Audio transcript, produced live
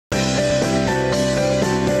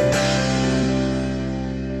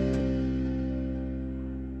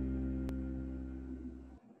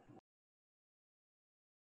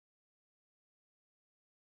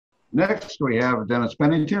Next, we have Dennis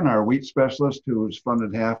Pennington, our wheat specialist, who's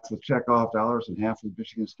funded half with checkoff dollars and half with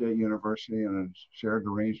Michigan State University in a shared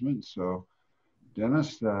arrangement. So,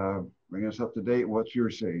 Dennis, bring us up to date. What's your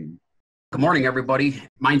saying? Good morning, everybody.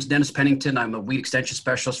 Mine's Dennis Pennington. I'm a wheat extension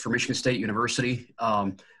specialist for Michigan State University.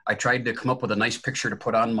 I tried to come up with a nice picture to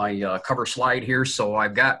put on my cover slide here. So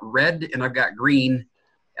I've got red and I've got green.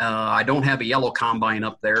 I don't have a yellow combine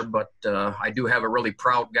up there, but I do have a really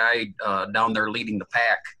proud guy down there leading the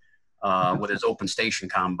pack with his open station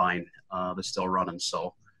combine that's still running.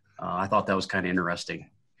 So I thought that was kind of interesting.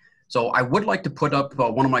 So I would like to put up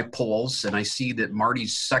one of my polls, and I see that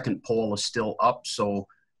Marty's second poll is still up. So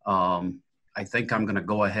I think I'm going to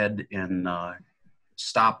go ahead and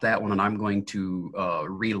stop that one, and I'm going to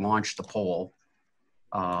relaunch the poll.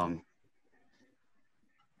 And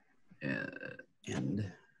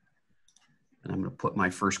I'm going to put my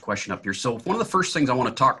first question up here. So one of the first things I want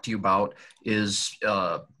to talk to you about is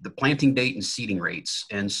the planting date and seeding rates.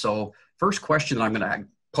 And so first question that I'm going to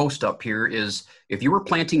post up here is, if you were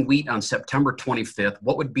planting wheat on September 25th,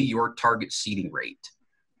 what would be your target seeding rate?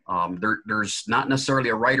 There's not necessarily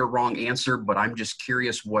a right or wrong answer, but I'm just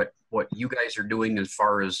curious what you guys are doing as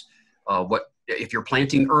far as if you're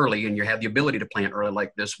planting early and you have the ability to plant early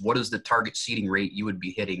like this, what is the target seeding rate you would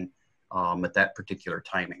be hitting at that particular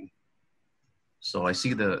timing? So I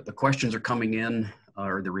see the questions are coming in,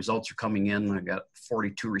 or the results are coming in. I got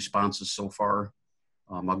 42 responses so far.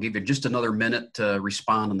 I'll give you just another minute to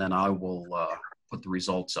respond, and then I will put the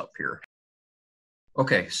results up here.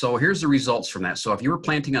 Okay, so here's the results from that. So if you were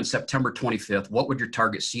planting on September 25th, what would your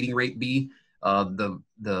target seeding rate be? The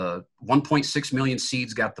 1.6 million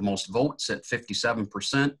seeds got the most votes at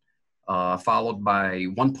 57%, followed by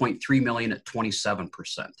 1.3 million at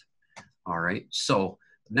 27%. All right, so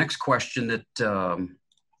the next question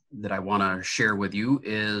that I want to share with you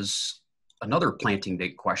is another planting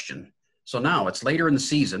date question. So now it's later in the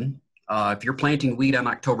season. If you're planting wheat on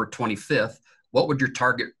October 25th, what would your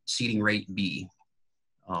target seeding rate be?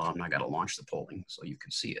 I got to launch the polling so you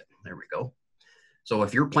can see it. There we go. So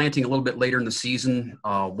if you're planting a little bit later in the season,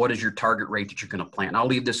 what is your target rate that you're going to plant? And I'll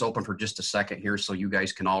leave this open for just a second here so you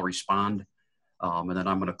guys can all respond. And then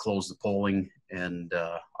I'm going to close the polling, and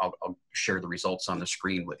I'll share the results on the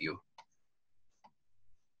screen with you.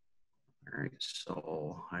 All right,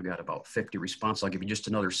 so I've got about 50 responses. I'll give you just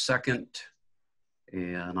another second,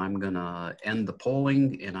 and I'm going to end the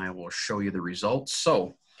polling, and I will show you the results.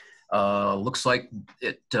 So looks like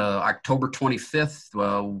October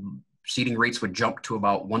 25th, seeding rates would jump to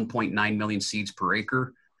about 1.9 million seeds per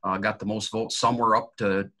acre. Got the most votes. Some were up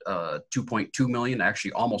to 2.2 million,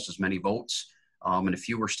 actually almost as many votes, and a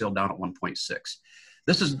few were still down at 1.6.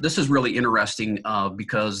 This is really interesting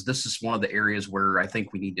because this is one of the areas where I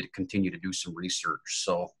think we need to continue to do some research.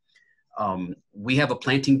 So we have a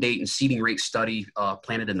planting date and seeding rate study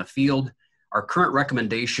planted in the field. Our current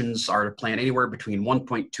recommendations are to plant anywhere between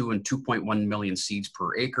 1.2 and 2.1 million seeds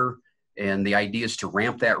per acre. And the idea is to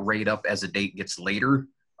ramp that rate up as the date gets later.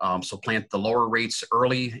 So plant the lower rates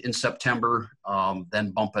early in September,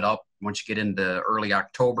 then bump it up once you get into early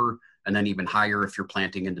October, and then even higher if you're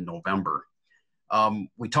planting into November.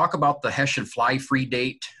 We talk about the Hessian fly free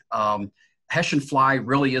date. Hessian fly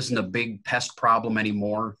really isn't a big pest problem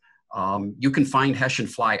anymore. You can find Hessian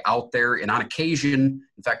fly out there, and on occasion,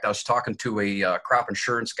 in fact, I was talking to a crop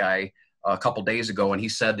insurance guy a couple days ago, and he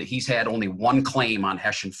said that he's had only one claim on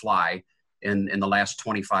Hessian fly in the last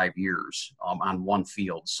 25 years on one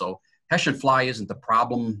field. So Hessian fly isn't the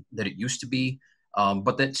problem that it used to be,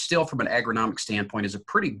 but that still, from an agronomic standpoint, is a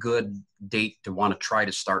pretty good date to want to try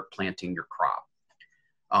to start planting your crop.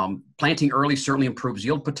 Planting early certainly improves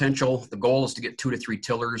yield potential. The goal is to get 2 to 3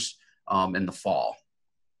 tillers in the fall.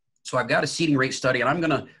 So I've got a seeding rate study, and I'm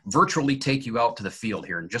going to virtually take you out to the field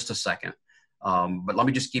here in just a second. But let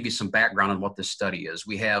me just give you some background on what this study is.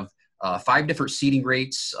 We have 5 different seeding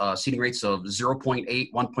rates of 0.8,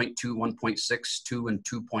 1.2, 1.6, 2, and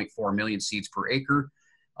 2.4 million seeds per acre.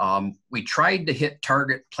 We tried to hit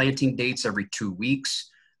target planting dates every 2 weeks.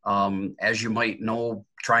 As you might know,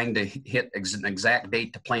 trying to hit an exact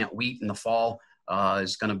date to plant wheat in the fall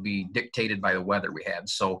is going to be dictated by the weather we had.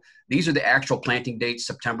 So these are the actual planting dates: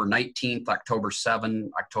 September 19th, October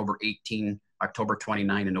 7, October 18, October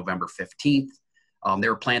 29, and November 15th. They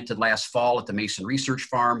were planted last fall at the Mason Research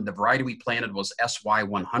Farm. The variety we planted was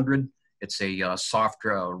SY100. It's a soft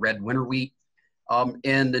red winter wheat.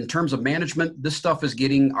 And in terms of management, this stuff is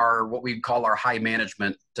getting what we call our high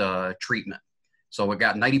management treatment. So we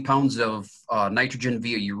got 90 pounds of nitrogen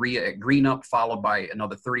via urea at green up, followed by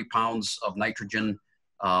another 30 pounds of nitrogen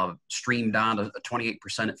streamed down to 28%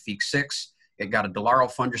 at Feek 6. It got a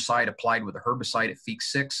Delaro fungicide applied with a herbicide at Feek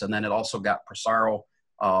 6, and then it also got Prosaro.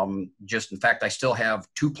 In fact, I still have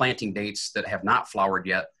 2 planting dates that have not flowered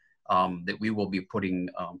yet that we will be putting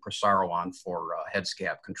Prosaro on for head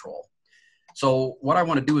scab control. So what I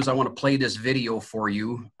want to do is I want to play this video for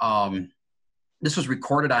you. This was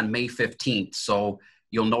recorded on May 15th, so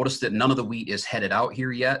you'll notice that none of the wheat is headed out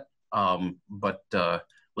here yet.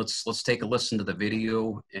 Let's take a listen to the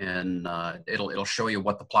video, and it'll show you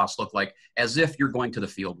what the plots look like as if you're going to the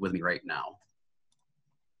field with me right now.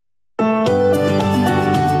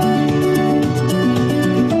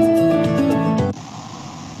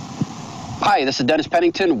 Hi, this is Dennis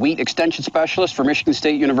Pennington, Wheat Extension Specialist for Michigan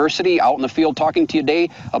State University, out in the field talking to you today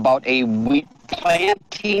about a wheat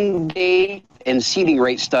planting date and seeding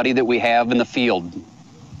rate study that we have in the field.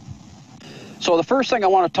 So the first thing I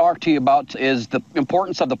want to talk to you about is the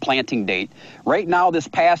importance of the planting date. Right now, this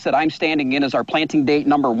pass that I'm standing in is our planting date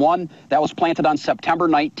number 1. That was planted on September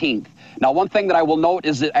 19th. Now, one thing that I will note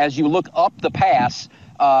is that as you look up the pass,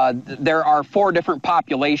 there are 4 different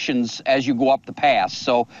populations as you go up the pass.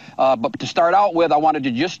 So, but to start out with, I wanted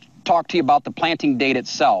to just talk to you about the planting date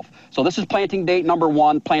itself. So this is planting date number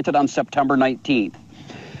 1, planted on September 19th.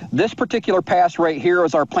 This particular pass right here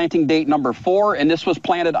is our planting date number 4, and this was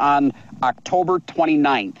planted on October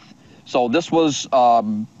 29th. So this was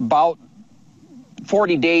about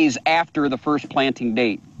 40 days after the first planting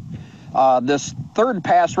date. This third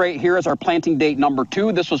pass right here is our planting date number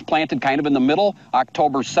 2. This was planted kind of in the middle,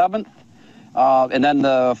 October 7th. And then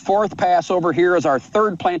the 4th pass over here is our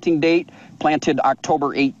 3rd planting date, planted October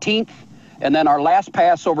 18th. And then our last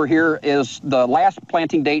pass over here is the last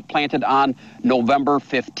planting date, planted on November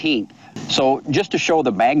 15th. So just to show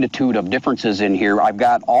the magnitude of differences in here, I've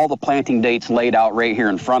got all the planting dates laid out right here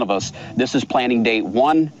in front of us. This is planting date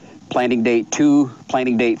 1, planting date 2,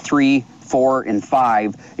 planting date 3, 4, and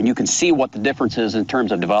 5, and you can see what the difference is in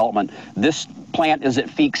terms of development. This plant is at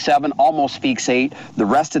Feek 7, almost Feek 8. The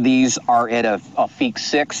rest of these are at a Feek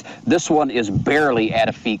 6. This one is barely at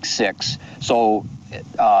a Feek 6. So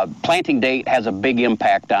planting date has a big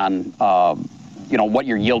impact on what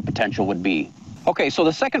your yield potential would be. Okay, so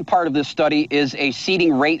the second part of this study is a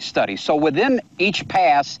seeding rate study. So within each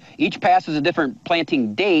pass is a different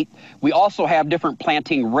planting date. We also have different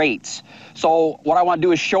planting rates. So what I want to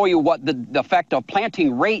do is show you what the effect of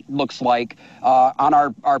planting rate looks like on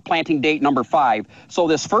our planting date number 5. So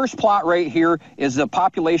this first plot right here is a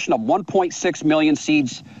population of 1.6 million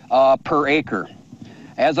seeds per acre.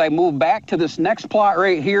 As I move back to this next plot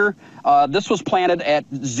right here, this was planted at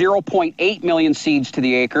 0.8 million seeds to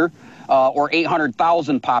the acre. Or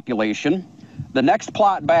 800,000 population. The next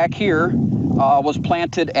plot back here was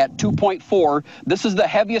planted at 2.4. This is the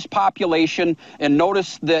heaviest population, and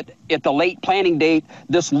notice that at the late planting date,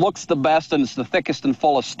 this looks the best and it's the thickest and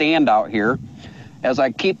fullest stand out here. As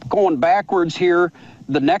I keep going backwards here,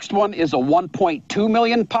 the next one is a 1.2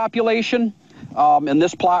 million population in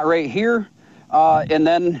this plot right here. And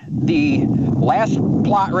then the last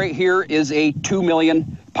plot right here is a 2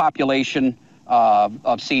 million population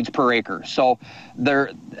of seeds per acre. So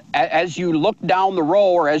there, as you look down the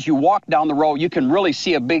row or as you walk down the row, you can really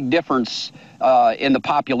see a big difference in the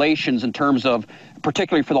populations in terms of,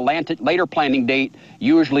 particularly for the later planting date,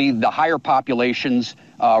 usually the higher populations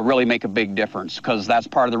really make a big difference, because that's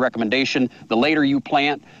part of the recommendation. The later you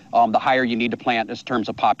plant, the higher you need to plant in terms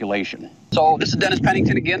of population. So this is Dennis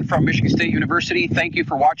Pennington again from Michigan State University. Thank you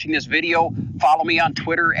for watching this video. Follow me on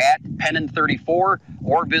Twitter at Pennin34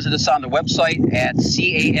 or visit us on the website at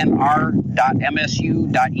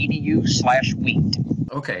canr.msu.edu/wheat.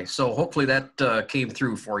 Okay, so hopefully that came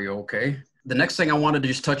through for you, okay? The next thing I wanted to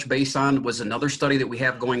just touch base on was another study that we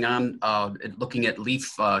have going on looking at leaf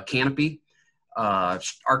canopy,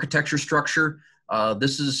 architecture structure.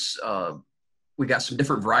 We got some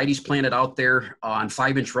different varieties planted out there on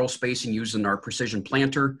 5-inch row spacing using our precision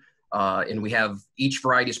planter. And we have each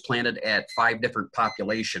variety is planted at 5 different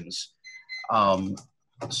populations.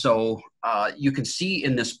 So you can see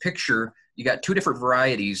in this picture, you got 2 different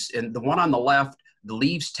varieties, and the one on the left, the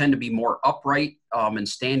leaves tend to be more upright and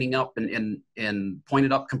standing up and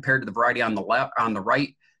pointed up compared to the variety on the left, on the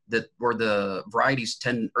right, where the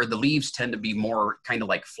leaves tend to be more kind of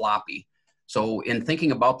like floppy. So in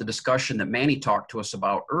thinking about the discussion that Manny talked to us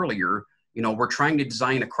about earlier, we're trying to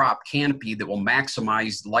design a crop canopy that will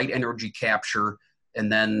maximize light energy capture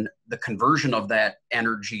and then the conversion of that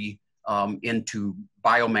energy into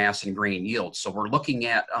biomass and grain yield. So we're looking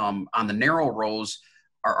at on the narrow rows,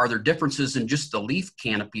 are there differences in just the leaf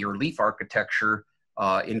canopy or leaf architecture,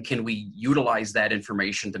 and can we utilize that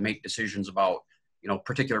information to make decisions about,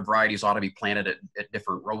 particular varieties ought to be planted at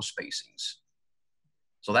different row spacings?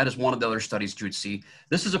 So that is one of the other studies you would see.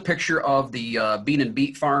 This is a picture of the bean and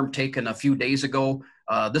beet farm taken a few days ago.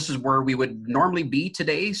 This is where we would normally be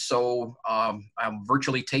today. So I'll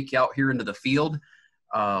virtually take you out here into the field.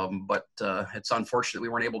 But it's unfortunate we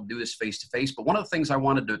weren't able to do this face to face. But one of the things I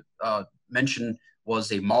wanted to mention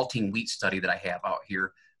was a malting wheat study that I have out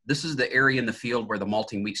here. This is the area in the field where the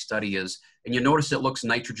malting wheat study is. And you notice it looks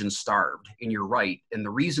nitrogen starved, and you're right. And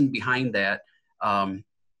the reason behind that,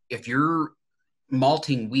 if you're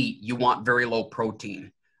malting wheat, you want very low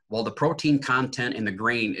protein. Well, the protein content in the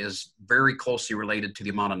grain is very closely related to the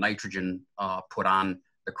amount of nitrogen put on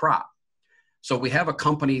the crop. So we have a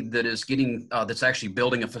company that is that's actually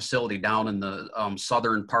building a facility down in the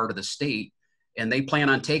southern part of the state, and they plan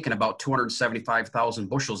on taking about 275,000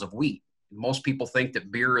 bushels of wheat. Most people think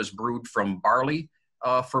that beer is brewed from barley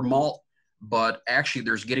for malt, but actually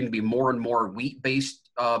there's getting to be more and more wheat-based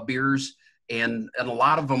beers. And a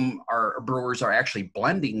lot of them brewers are actually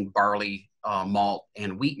blending barley malt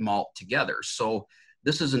and wheat malt together. So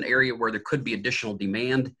this is an area where there could be additional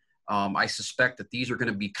demand. I suspect that these are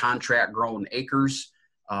going to be contract grown acres.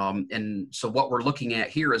 And so what we're looking at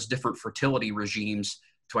here is different fertility regimes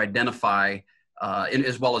to identify,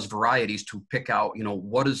 as well as varieties to pick out,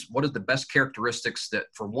 what is the best characteristics that,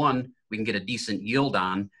 for one, we can get a decent yield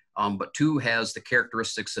on, but two, has the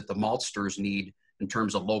characteristics that the maltsters need in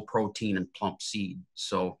terms of low protein and plump seed.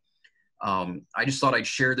 So I just thought I'd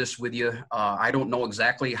share this with you. I don't know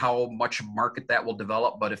exactly how much market that will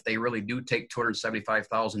develop, but if they really do take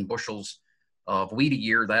 275,000 bushels of wheat a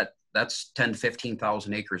year, that's 10 to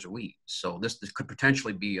 15,000 acres of wheat. So this could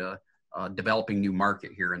potentially be a developing new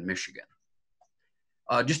market here in Michigan.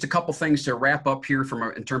 Just a couple things to wrap up here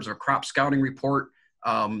in terms of a crop scouting report.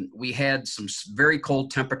 We had some very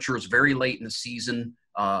cold temperatures very late in the season,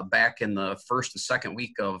 back in the first and second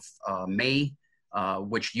week of May,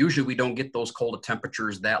 which usually we don't get those cold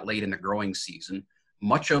temperatures that late in the growing season.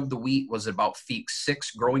 Much of the wheat was about Feek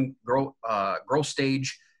 6 growth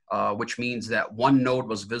stage, which means that one node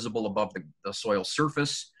was visible above the soil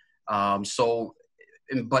surface.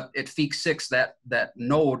 But at Feek 6, that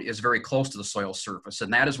node is very close to the soil surface,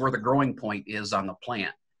 and that is where the growing point is on the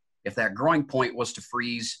plant. If that growing point was to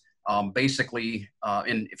freeze, basically,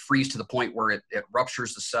 and freeze to the point where it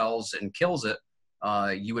ruptures the cells and kills it,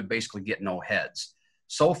 you would basically get no heads.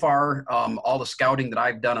 So far, all the scouting that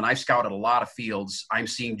I've done, and I've scouted a lot of fields, I'm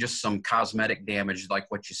seeing just some cosmetic damage like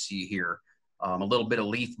what you see here. A little bit of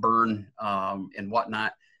leaf burn and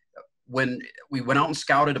whatnot. When we went out and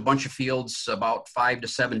scouted a bunch of fields about 5 to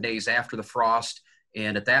 7 days after the frost,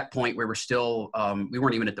 and at that point we were still, we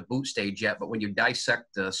weren't even at the boot stage yet, but when you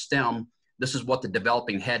dissect the stem, this is what the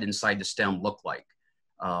developing head inside the stem looked like.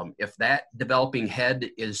 If that developing head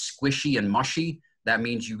is squishy and mushy, that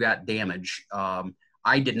means you got damage.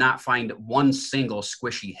 I did not find one single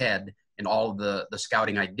squishy head in all of the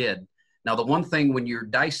scouting I did. Now, the one thing when you're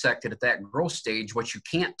dissected at that growth stage, what you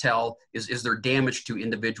can't tell is there damage to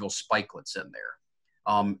individual spikelets in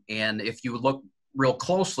there. And if you look real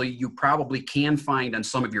closely, you probably can find on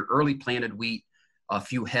some of your early planted wheat a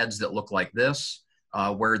few heads that look like this,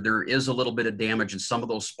 where there is a little bit of damage, and some of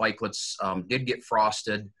those spikelets did get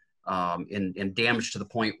frosted and damaged to the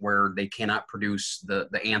point where they cannot produce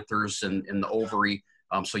the anthers and the ovary,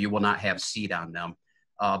 so you will not have seed on them.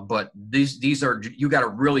 But these are, you got to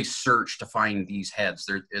really search to find these heads.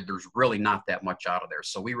 There's really not that much out of there.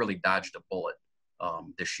 So we really dodged a bullet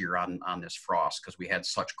this year on this frost because we had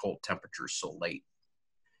such cold temperatures so late.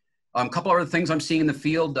 A couple other things I'm seeing in the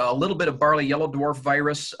field, a little bit of barley yellow dwarf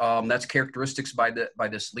virus. That's characteristics by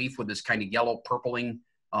this leaf with this kind of yellow purpling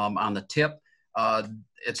on the tip.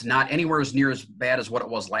 It's not anywhere as near as bad as what it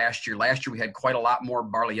was last year. Last year we had quite a lot more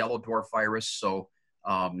barley yellow dwarf virus. So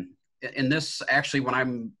in this, actually, when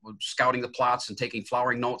I'm scouting the plots and taking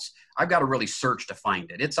flowering notes, I've got to really search to find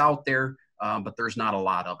it. It's out there, but there's not a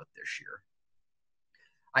lot of it this year.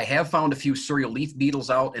 I have found a few cereal leaf beetles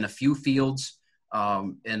out in a few fields.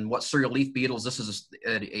 And what cereal leaf beetles, this is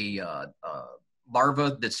a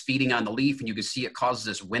larva that's feeding on the leaf, and you can see it causes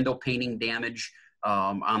this window painting damage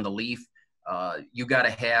on the leaf. You got to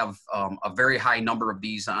have a very high number of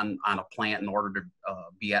these on a plant in order to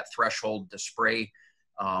be at threshold to spray.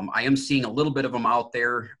 I am seeing a little bit of them out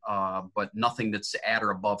there, but nothing that's at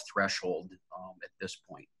or above threshold at this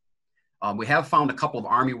point. We have found a couple of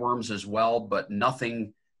armyworms as well, but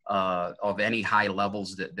nothing of any high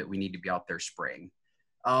levels that we need to be out there spraying.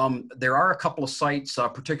 There are a couple of sites,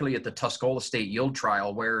 particularly at the Tuscola State Yield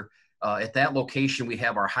Trial, where at that location we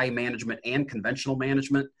have our high management and conventional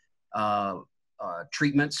management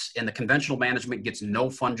treatments, and the conventional management gets no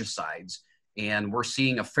fungicides. And we're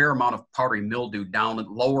seeing a fair amount of powdery mildew down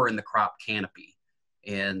lower in the crop canopy.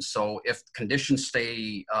 And so if conditions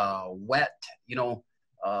stay wet, you know,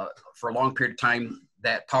 for a long period of time,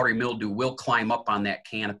 that powdery mildew will climb up on that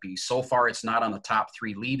canopy. So far, it's not on the top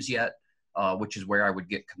 3 leaves yet, which is where I would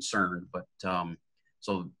get concerned. But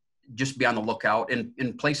so just be on the lookout.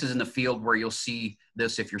 In places in the field where you'll see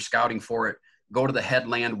this, if you're scouting for it, go to the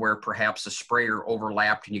headland where perhaps the sprayer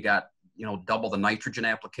overlapped and you got, you know, double the nitrogen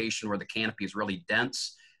application where the canopy is really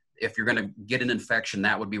dense. If you're going to get an infection,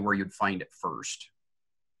 that would be where you'd find it first.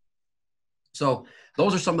 So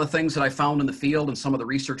those are some of the things that I found in the field and some of the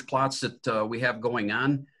research plots that we have going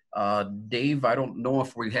on. Dave, I don't know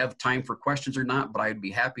if we have time for questions or not, but I'd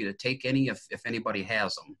be happy to take any if anybody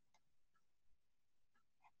has them.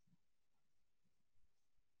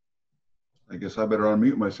 I guess I better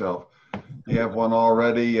unmute myself. You have one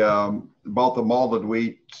already about the malted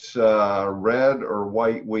wheats, red or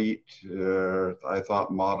white wheat. I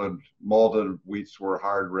thought malted wheats were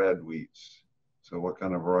hard red wheats. So what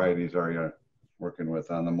kind of varieties are you working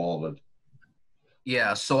with on the malted?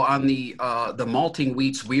 Yeah, so on the malting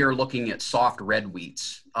wheats, we are looking at soft red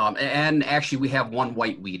wheats. And actually we have one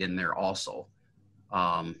white wheat in there also.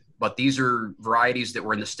 But these are varieties that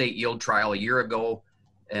were in the state yield trial a year ago.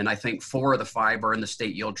 And I think 4 of the 5 are in the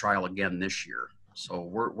state yield trial again this year. So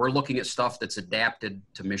we're looking at stuff that's adapted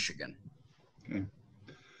to Michigan. Okay.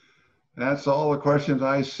 That's all the questions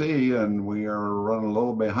I see, and we are running a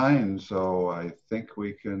little behind. So I think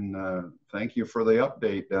we can thank you for the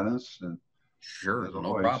update, Dennis. And sure, no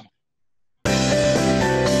always. problem.